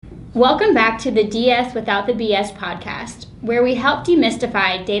Welcome back to the DS Without the BS podcast, where we help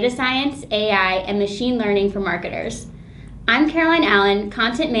demystify data science, AI, and machine learning for marketers. I'm Caroline Allen,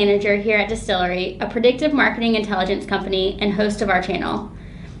 content manager here at Distillery, a predictive marketing intelligence company and host of our channel.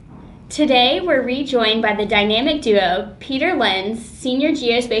 Today, we're rejoined by the dynamic duo Peter Lenz, senior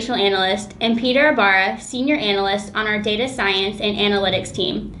geospatial analyst, and Peter Ibarra, senior analyst on our data science and analytics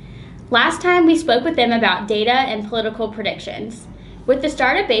team. Last time, we spoke with them about data and political predictions. With the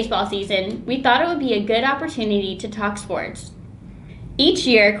start of baseball season, we thought it would be a good opportunity to talk sports. Each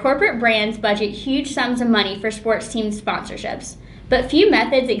year, corporate brands budget huge sums of money for sports team sponsorships, but few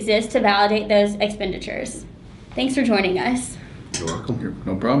methods exist to validate those expenditures. Thanks for joining us. You're welcome.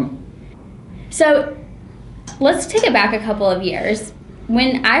 No problem. So, let's take it back a couple of years.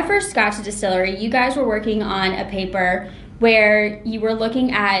 When I first got to Distillery, you guys were working on a paper where you were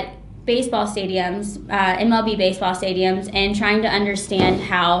looking at baseball stadiums, MLB baseball stadiums, and trying to understand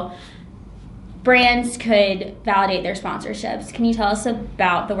how brands could validate their sponsorships. Can you tell us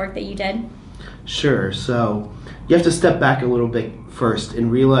about the work that you did? Sure. So you have to step back a little bit first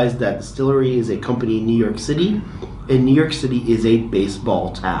and realize that Distillery is a company in New York City, and New York City is a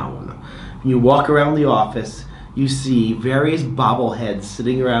baseball town. When you walk around the office, you see various bobbleheads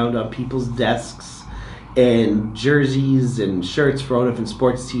sitting around on people's desks and jerseys and shirts for all different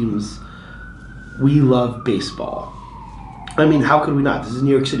sports teams. We love baseball. I mean, how could we not? This is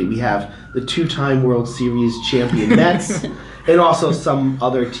New York City. We have the two-time World Series champion Mets and also some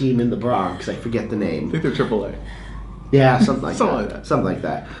other team in the Bronx. I forget the name. I think they're AAA. Yeah, something like Something that. like that. Something like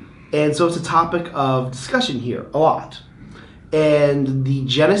that. And so it's a topic of discussion here, a lot. And the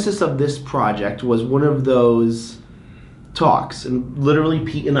genesis of this project was one of those talks. And literally,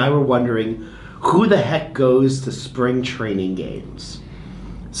 Pete and I were wondering, who the heck goes to spring training games?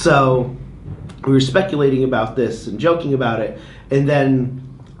 So we were speculating about this and joking about it, and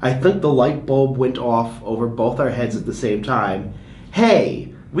then I think the light bulb went off over both our heads at the same time.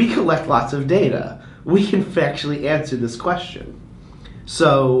 Hey, we collect lots of data. We can factually answer this question.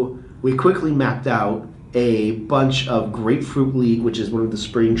 So we quickly mapped out a bunch of Grapefruit League, which is one of the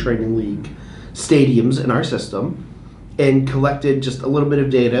spring training league stadiums in our system, and collected just a little bit of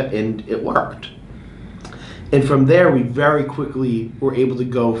data, and it worked. And from there, we very quickly were able to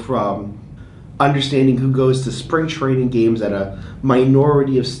go from understanding who goes to spring training games at a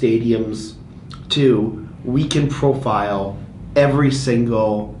minority of stadiums to we can profile every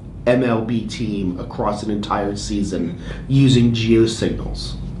single MLB team across an entire season using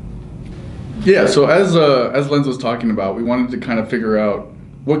geosignals. Yeah, so as Lenz was talking about, we wanted to kind of figure out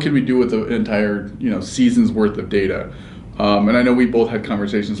what could we do with an entire season's worth of data. And I know we both had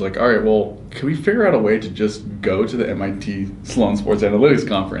conversations like, all right, well, can we figure out a way to just go to the MIT Sloan Sports Analytics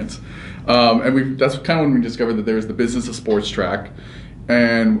Conference? And that's kind of when we discovered that there was the Business of Sports track.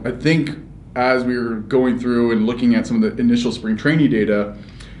 And I think as we were going through and looking at some of the initial spring training data,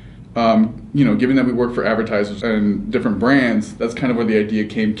 given that we work for advertisers and different brands, that's kind of where the idea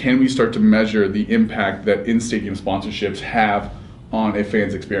came. Can we start to measure the impact that in-stadium sponsorships have on a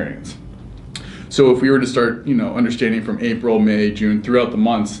fan's experience? So if we were to start, understanding from April, May, June, throughout the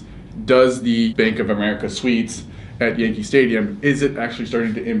months, does the Bank of America suites at Yankee Stadium, is it actually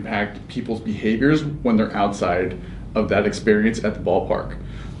starting to impact people's behaviors when they're outside of that experience at the ballpark?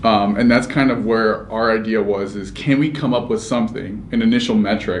 And that's kind of where our idea is can we come up with something, an initial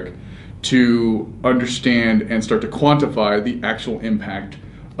metric, to understand and start to quantify the actual impact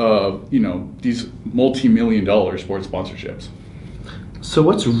of, these multi-million-dollar sports sponsorships? So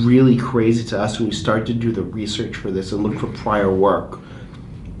what's really crazy to us when we start to do the research for this and look for prior work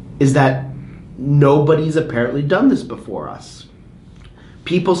is that nobody's apparently done this before us.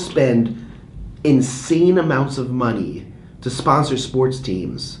 People spend insane amounts of money to sponsor sports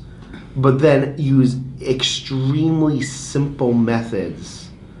teams, but then use extremely simple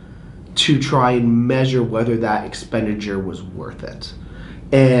methods to try and measure whether that expenditure was worth it.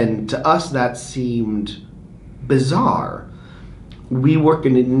 And to us, that seemed bizarre. We work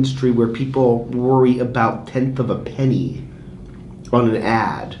in an industry where people worry about tenth of a penny on an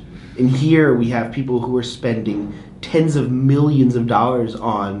ad. And here we have people who are spending tens of millions of dollars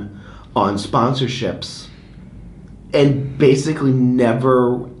on sponsorships and basically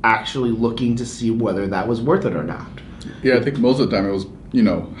never actually looking to see whether that was worth it or not. Yeah, I think most of the time it was,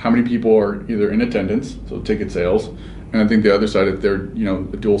 how many people are either in attendance, so ticket sales, and I think the other side, if they're,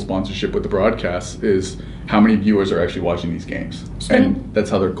 the dual sponsorship with the broadcast, is how many viewers are actually watching these games. And that's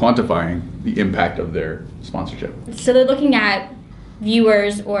how they're quantifying the impact of their sponsorship. So they're looking at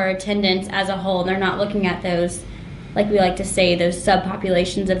viewers or attendance as a whole. They're not looking at those, like we like to say, those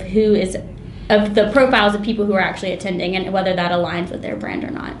subpopulations of who is of the profiles of people who are actually attending and whether that aligns with their brand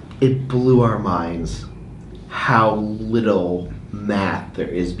or not. It blew our minds how little math there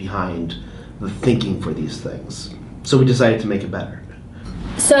is behind the thinking for these things. So we decided to make it better.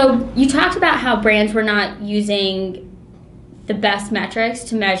 So you talked about how brands were not using the best metrics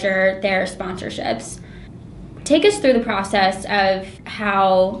to measure their sponsorships. Take us through the process of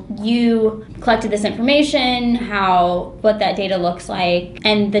how you collected this information, what that data looks like,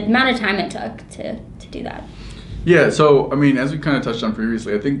 and the amount of time it took to do that. Yeah, so I mean, as we kind of touched on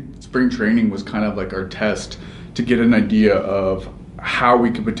previously, I think spring training was kind of like our test to get an idea of how we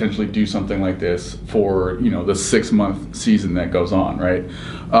could potentially do something like this for, the 6-month season that goes on, right?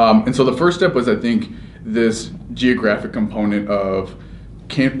 And so the first step was, I think, this geographic component of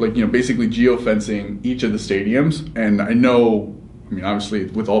basically geofencing each of the stadiums. And I know, obviously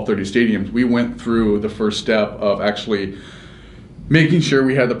with all 30 stadiums, we went through the first step of actually making sure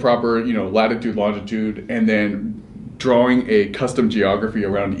we had the proper, latitude, longitude, and then drawing a custom geography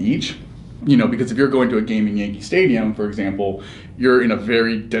around each. Because if you're going to a game in Yankee Stadium, for example, you're in a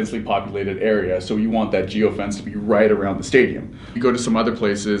very densely populated area, so you want that geofence to be right around the stadium. You go to some other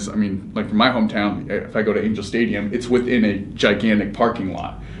places, like from my hometown, if I go to Angel Stadium, it's within a gigantic parking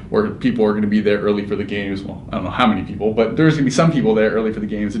lot where people are going to be there early for the games. Well, I don't know how many people, but there's going to be some people there early for the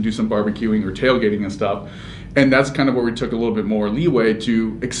games and do some barbecuing or tailgating and stuff. And that's kind of where we took a little bit more leeway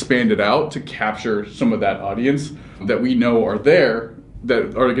to expand it out to capture some of that audience that we know are there,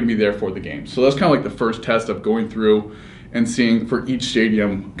 that are going to be there for the game. So that's kind of like the first test of going through and seeing for each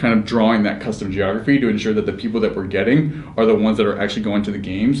stadium, kind of drawing that custom geography to ensure that the people that we're getting are the ones that are actually going to the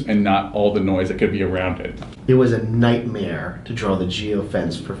games and not all the noise that could be around it. It was a nightmare to draw the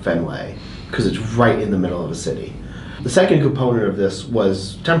geofence for Fenway because it's right in the middle of the city. The second component of this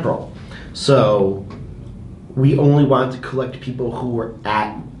was temporal. So we only wanted to collect people who were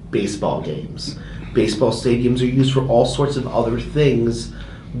at baseball games. Baseball stadiums are used for all sorts of other things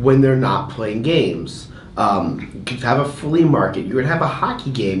when they're not playing games. You could have a flea market. You could have a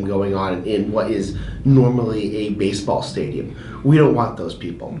hockey game going on in what is normally a baseball stadium. We don't want those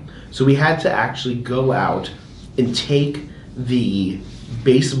people. So we had to actually go out and take the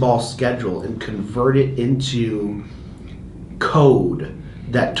baseball schedule and convert it into code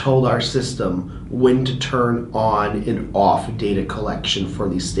that told our system when to turn on and off data collection for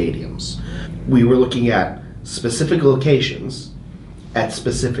these stadiums. We were looking at specific locations at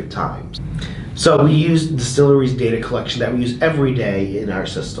specific times. So we used Distillery's data collection that we use every day in our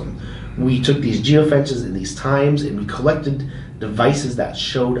system. We took these geofences in these times and we collected devices that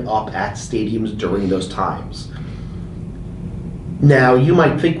showed up at stadiums during those times. Now, you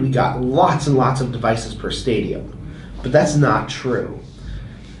might think we got lots and lots of devices per stadium, but that's not true.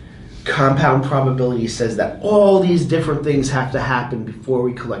 Compound probability says that all these different things have to happen before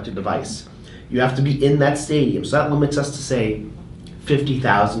we collect a device. You have to be in that stadium, so that limits us to, say,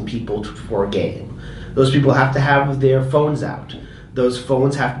 50,000 people for a game. Those people have to have their phones out. Those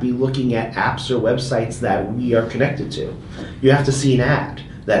phones have to be looking at apps or websites that we are connected to. You have to see an ad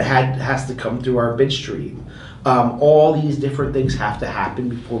that has to come through our bid stream. All these different things have to happen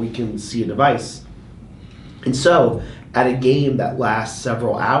before we can see a device. And so, at a game that lasts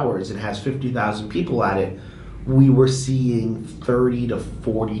several hours and has 50,000 people at it, we were seeing 30 to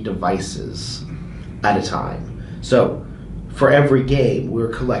 40 devices at a time. So, for every game, we were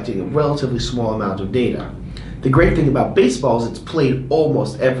collecting a relatively small amount of data. The great thing about baseball is it's played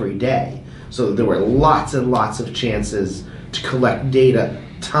almost every day. So there were lots and lots of chances to collect data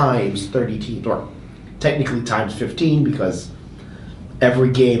times 30 teams, or technically times 15 because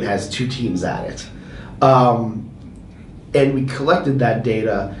every game has 2 teams at it. And we collected that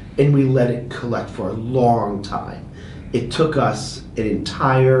data and we let it collect for a long time. It took us an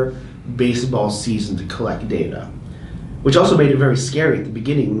entire baseball season to collect data, which also made it very scary at the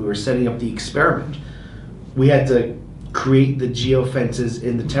beginning when we were setting up the experiment. We had to create the geofences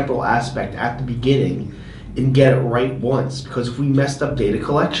in the temporal aspect at the beginning and get it right once, because if we messed up data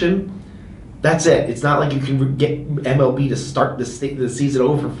collection, that's it. It's not like you can get MLB to start the season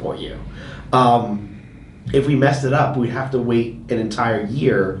over for you. If we messed it up, we'd have to wait an entire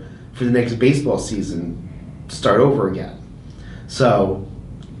year for the next baseball season to start over again. So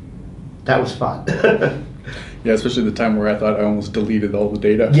that was fun. Yeah, especially the time where I thought I almost deleted all the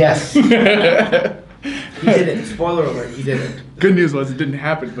data. Yes. He didn't. Spoiler alert, he didn't. Good news was it didn't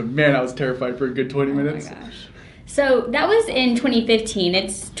happen, but man, I was terrified for a good 20 minutes. Oh my gosh. So that was in 2015.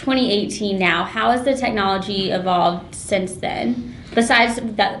 It's 2018 now. How has the technology evolved since then? Besides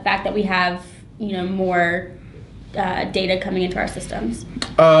the fact that we have, more data coming into our systems.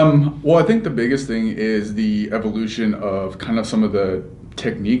 Well, I think the biggest thing is the evolution of kind of some of the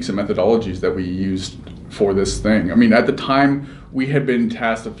techniques and methodologies that we used for this thing. I mean, at the time, we had been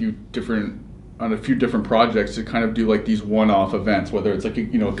tasked on a few different projects to kind of do like these one-off events, whether it's like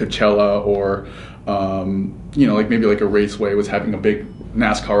Coachella or like maybe like a Raceway was having a big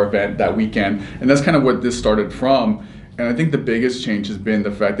NASCAR event that weekend, and that's kind of what this started from. And I think the biggest change has been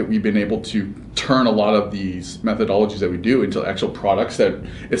the fact that we've been able to turn a lot of these methodologies that we do into actual products that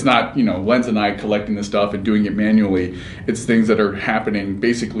it's not, Lens and I collecting this stuff and doing it manually. It's things that are happening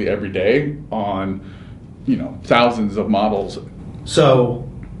basically every day on, thousands of models. So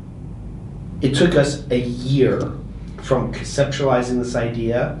it took us a year from conceptualizing this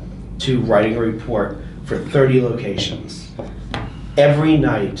idea to writing a report for 30 locations. Every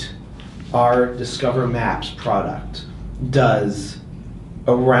night, our Discover Maps product does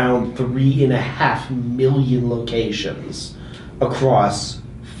around 3.5 million locations across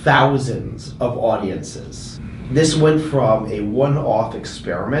thousands of audiences. This went from a one-off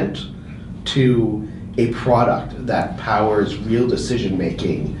experiment to a product that powers real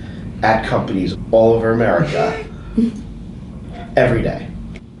decision-making at companies all over America every day.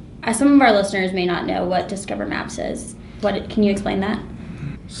 Some of our listeners may not know what Discover Maps is. Can you explain that?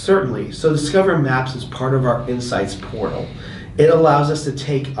 Certainly. So Discover Maps is part of our Insights portal. It allows us to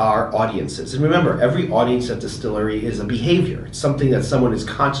take our audiences. And remember, every audience at Distillery is a behavior. It's something that someone has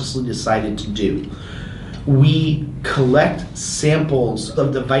consciously decided to do. We collect samples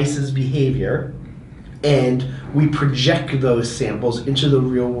of devices' behavior, and we project those samples into the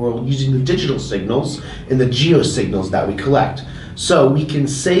real world using the digital signals and the geo signals that we collect. So we can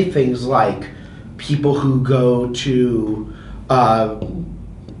say things like people who go to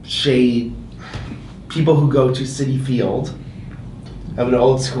Citi Field. I'm an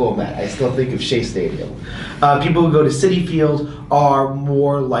old school Met. I still think of Shea Stadium. People who go to Citi Field are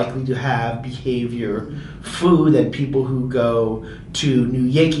more likely to have behavior food than people who go to New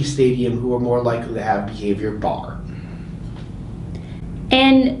Yankee Stadium, who are more likely to have behavior bar.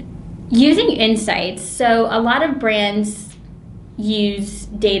 And using insights, so a lot of brands use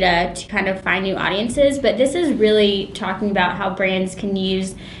data to kind of find new audiences, but this is really talking about how brands can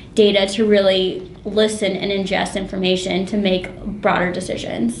use data to really listen and ingest information to make broader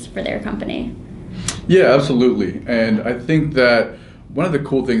decisions for their company. Yeah, absolutely. And I think that one of the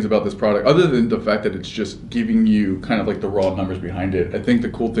cool things about this product, other than the fact that it's just giving you kind of like the raw numbers behind it, I think the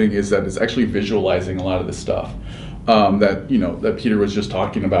cool thing is that it's actually visualizing a lot of this stuff that Peter was just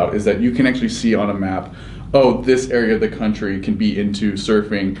talking about, is that you can actually see on a map, oh, this area of the country can be into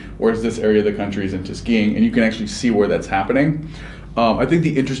surfing, whereas this area of the country is into skiing, and you can actually see where that's happening. I think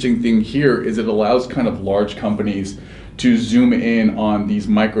the interesting thing here is it allows kind of large companies to zoom in on these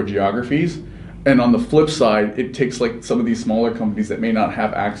micro geographies, and on the flip side, it takes like some of these smaller companies that may not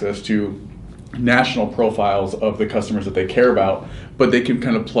have access to national profiles of the customers that they care about, but they can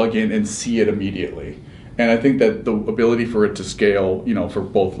kind of plug in and see it immediately. And I think that the ability for it to scale, for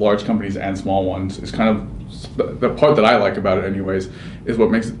both large companies and small ones is kind of the part that I like about it anyways, that's what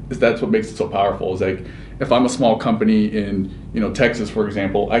makes it so powerful. Is like, if I'm a small company in, Texas, for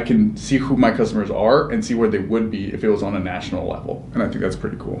example, I can see who my customers are and see where they would be if it was on a national level. And I think that's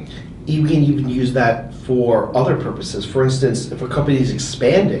pretty cool. You can even use that for other purposes. For instance, if a company is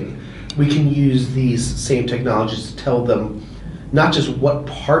expanding, we can use these same technologies to tell them not just what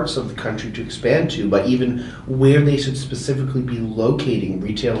parts of the country to expand to, but even where they should specifically be locating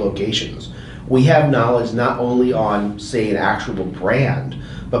retail locations. We have knowledge not only on, say, an actual brand,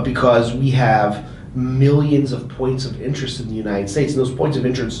 but because we have millions of points of interest in the United States, and those points of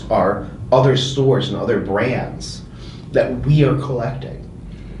interest are other stores and other brands that we are collecting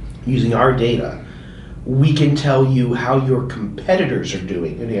using our data. We can tell you how your competitors are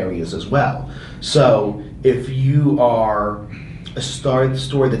doing in areas as well. So if you are a store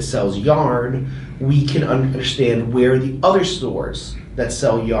that sells yarn, we can understand where the other stores that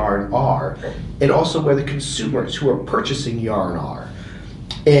sell yarn are, and also where the consumers who are purchasing yarn are,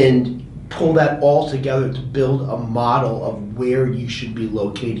 and pull that all together to build a model of where you should be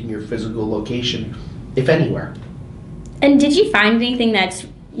locating your physical location, if anywhere. And did you find anything that's,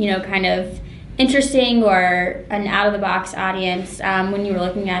 kind of interesting or an out-of-the-box audience when you were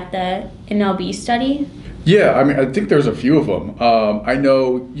looking at the MLB study? Yeah, I mean, I think there's a few of them. I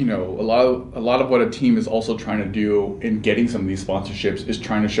know, a lot of what a team is also trying to do in getting some of these sponsorships is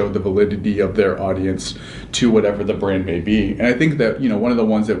trying to show the validity of their audience to whatever the brand may be. And I think that, one of the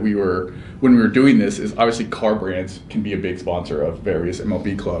ones that when we were doing this is obviously car brands can be a big sponsor of various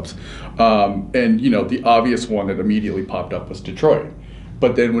MLB clubs. And, the obvious one that immediately popped up was Detroit.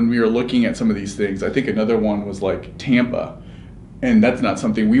 But then when we were looking at some of these things, I think another one was like Tampa. And that's not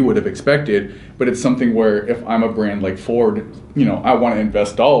something we would have expected, but it's something where if I'm a brand like Ford, I want to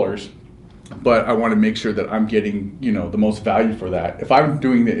invest dollars, but I want to make sure that I'm getting, the most value for that. If I'm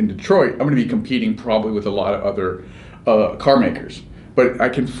doing it in Detroit, I'm going to be competing probably with a lot of other car makers. But I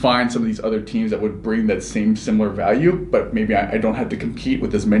can find some of these other teams that would bring that same similar value, but maybe I don't have to compete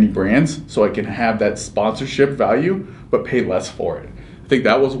with as many brands, so I can have that sponsorship value, but pay less for it. I think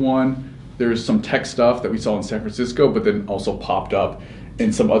that was one. There's some tech stuff that we saw in San Francisco, but then also popped up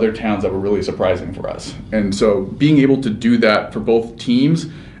in some other towns that were really surprising for us. And so being able to do that for both teams,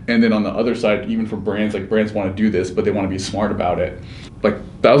 and then on the other side, even for brands, like brands want to do this, but they want to be smart about it. Like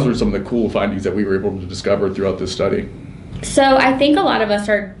those were some of the cool findings that we were able to discover throughout this study. So I think a lot of us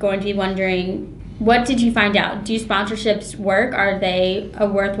are going to be wondering, what did you find out? Do sponsorships work? Are they a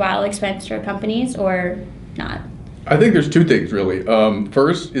worthwhile expense for companies or not? I think there's two things really.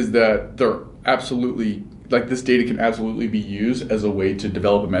 First is that they're absolutely, this data can absolutely be used as a way to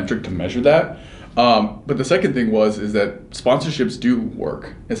develop a metric to measure that. But the second thing is that sponsorships do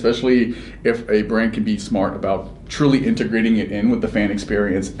work, especially if a brand can be smart about truly integrating it in with the fan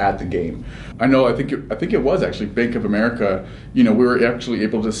experience at the game. I think it was actually Bank of America. We were actually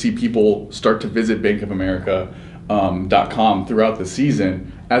able to see people start to visit bankofamerica.com throughout the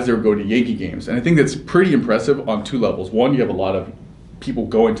season as they were going to Yankee games. And I think that's pretty impressive on two levels. One, you have a lot of people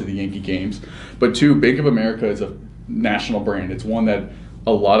going to the Yankee games, but two, Bank of America is a national brand. It's one that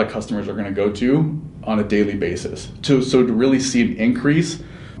a lot of customers are going to go to on a daily basis. So to really see an increase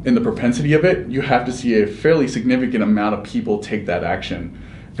in the propensity of it, you have to see a fairly significant amount of people take that action.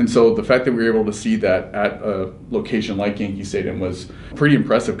 And so the fact that we were able to see that at a location like Yankee Stadium was pretty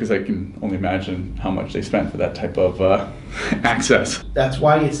impressive, because I can only imagine how much they spent for that type of access. That's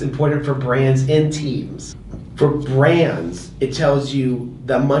why it's important for brands and teams. For brands, it tells you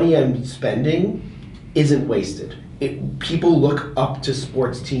the money I'm spending isn't wasted. People look up to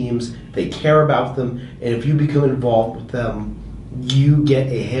sports teams, they care about them, and if you become involved with them, you get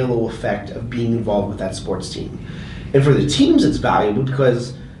a halo effect of being involved with that sports team. And for the teams, it's valuable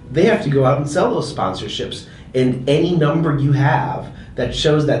because they have to go out and sell those sponsorships, and any number you have that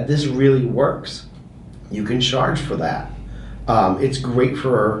shows that this really works, you can charge for that. It's great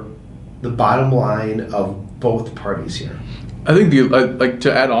for the bottom line of both parties here. I think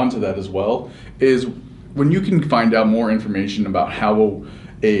to add on to that as well is when you can find out more information about how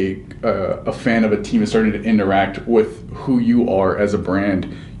a fan of a team is starting to interact with who you are as a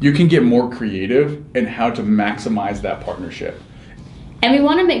brand, you can get more creative in how to maximize that partnership. And we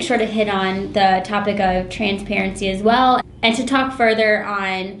want to make sure to hit on the topic of transparency as well, and to talk further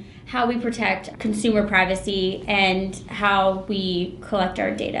on how we protect consumer privacy and how we collect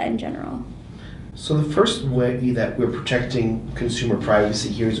our data in general. So the first way that we're protecting consumer privacy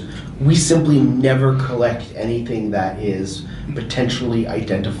here is we simply never collect anything that is potentially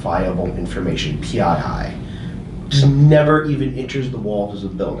identifiable information, PII. Just never even enters the walls of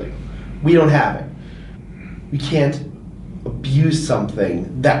the building. We don't have it. We can't abuse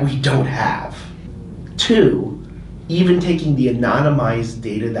something that we don't have. Two, even taking the anonymized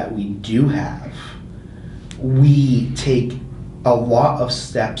data that we do have, we take a lot of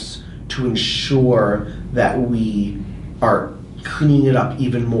steps to ensure that we are cleaning it up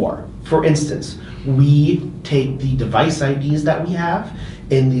even more. For instance, we take the device IDs that we have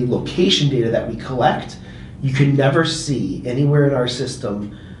and the location data that we collect. You can never see anywhere in our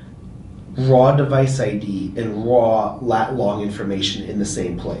system raw device ID and raw lat long information in the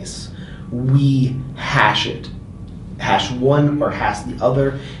same place. We hash it. Hash one or hash the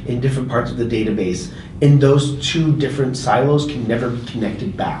other in different parts of the database, and those two different silos can never be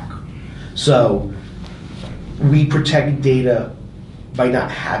connected back. So we protect data by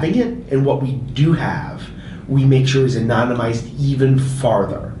not having it, and what we do have, we make sure is anonymized even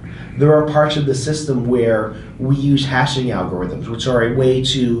farther. There are parts of the system where we use hashing algorithms, which are a way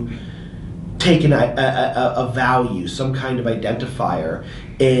to take a value, some kind of identifier,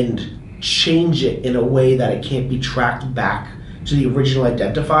 and change it in a way that it can't be tracked back to the original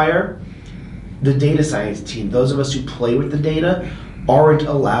identifier. The data science team, those of us who play with the data, aren't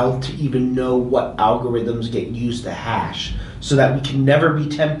allowed to even know what algorithms get used to hash, so that we can never be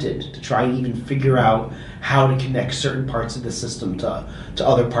tempted to try and even figure out how to connect certain parts of the system to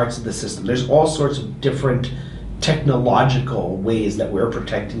other parts of the system. There's all sorts of different technological ways that we're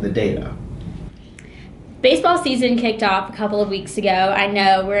protecting the data. Baseball season kicked off a couple of weeks ago. I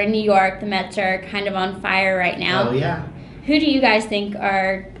know we're in New York. The Mets are kind of on fire right now. Oh yeah. Who do you guys think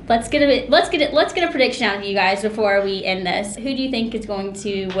are? Let's get a prediction out of you guys before we end this. Who do you think is going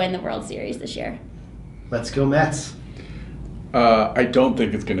to win the World Series this year? Let's go Mets. I don't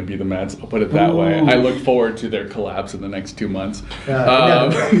think it's going to be the Mets. I'll put it that way. I look forward to their collapse in the next 2 months.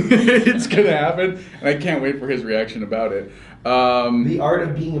 It's going to happen, and I can't wait for his reaction about it. The art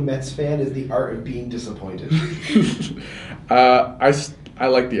of being a Mets fan is the art of being disappointed. I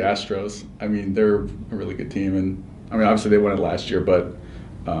like the Astros. I mean, they're a really good team, and I mean, obviously they won it last year, but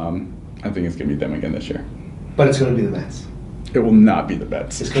I think it's going to be them again this year. But it's going to be the Mets. It will not be the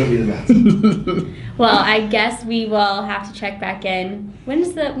Mets. It's going to be the Mets. Well, I guess we will have to check back in.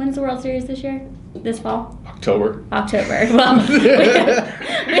 When's the World Series this year? This fall? October. Well,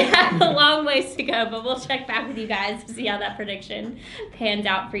 we have a long ways to go, but we'll check back with you guys to see how that prediction pans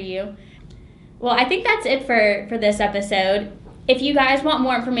out for you. Well, I think that's it for this episode. If you guys want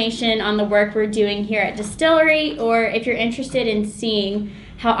more information on the work we're doing here at Distillery, or if you're interested in seeing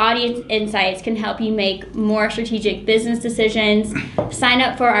how audience insights can help you make more strategic business decisions, sign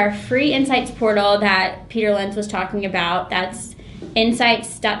up for our free insights portal that Peter Lenz was talking about. That's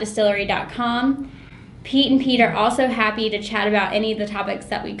insights.distillery.com. Pete and Pete are also happy to chat about any of the topics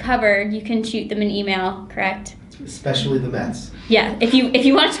that we covered. You can shoot them an email, correct? Especially the Mets. Yeah, if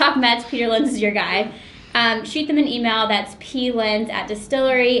you want to talk Mets, Peter Lenz is your guy. Shoot them an email. That's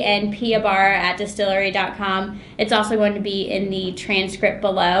plenz@distillery and piabar@distillery.com. It's also going to be in the transcript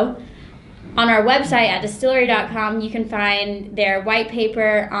below. On our website at distillery.com, you can find their white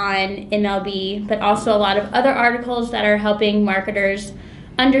paper on MLB, but also a lot of other articles that are helping marketers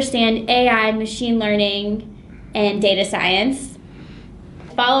understand AI, machine learning, and data science.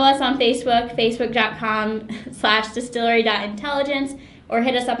 Follow us on Facebook, facebook.com/distillery.intelligence, or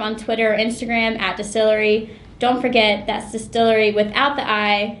hit us up on Twitter or Instagram at Distillery. Don't forget, that's Distillery without the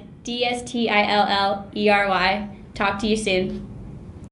I, DSTILLERY. Talk to you soon.